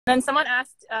Then someone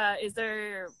asked, is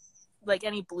there like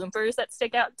any bloopers that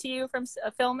stick out to you from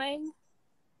filming?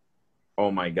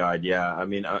 Oh my God, yeah. I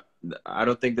mean, I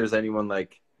don't think there's anyone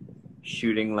like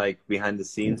shooting like behind the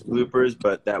scenes bloopers,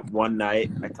 but that one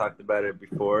night I talked about it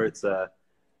before. It's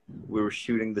we were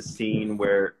shooting the scene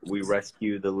where we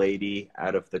rescue the lady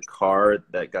out of the car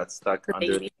that got stuck The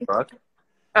under the baby. truck.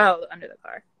 Oh, under the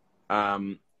car.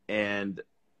 And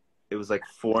it was like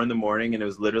 4 in the morning, and it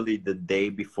was literally the day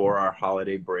before our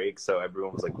holiday break, so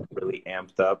everyone was like really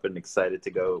amped up and excited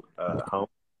to go home.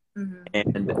 Mm-hmm.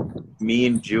 And me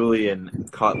and Julian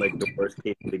caught like the worst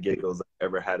case of the giggles I've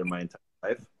ever had in my entire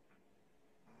life.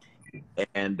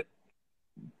 And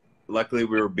luckily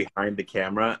we were behind the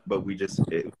camera, but it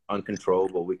was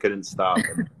uncontrollable. We couldn't stop.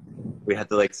 And we had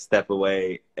to like step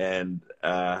away, and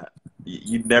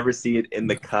you'd never see it in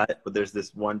the cut, but there's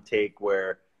this one take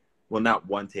where, well, not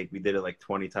one take, we did it like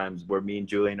 20 times, where me and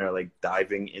Julian are like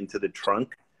diving into the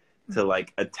trunk to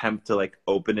like attempt to like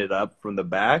open it up from the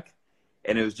back,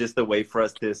 and it was just a way for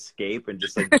us to escape and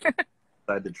just like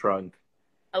inside the trunk.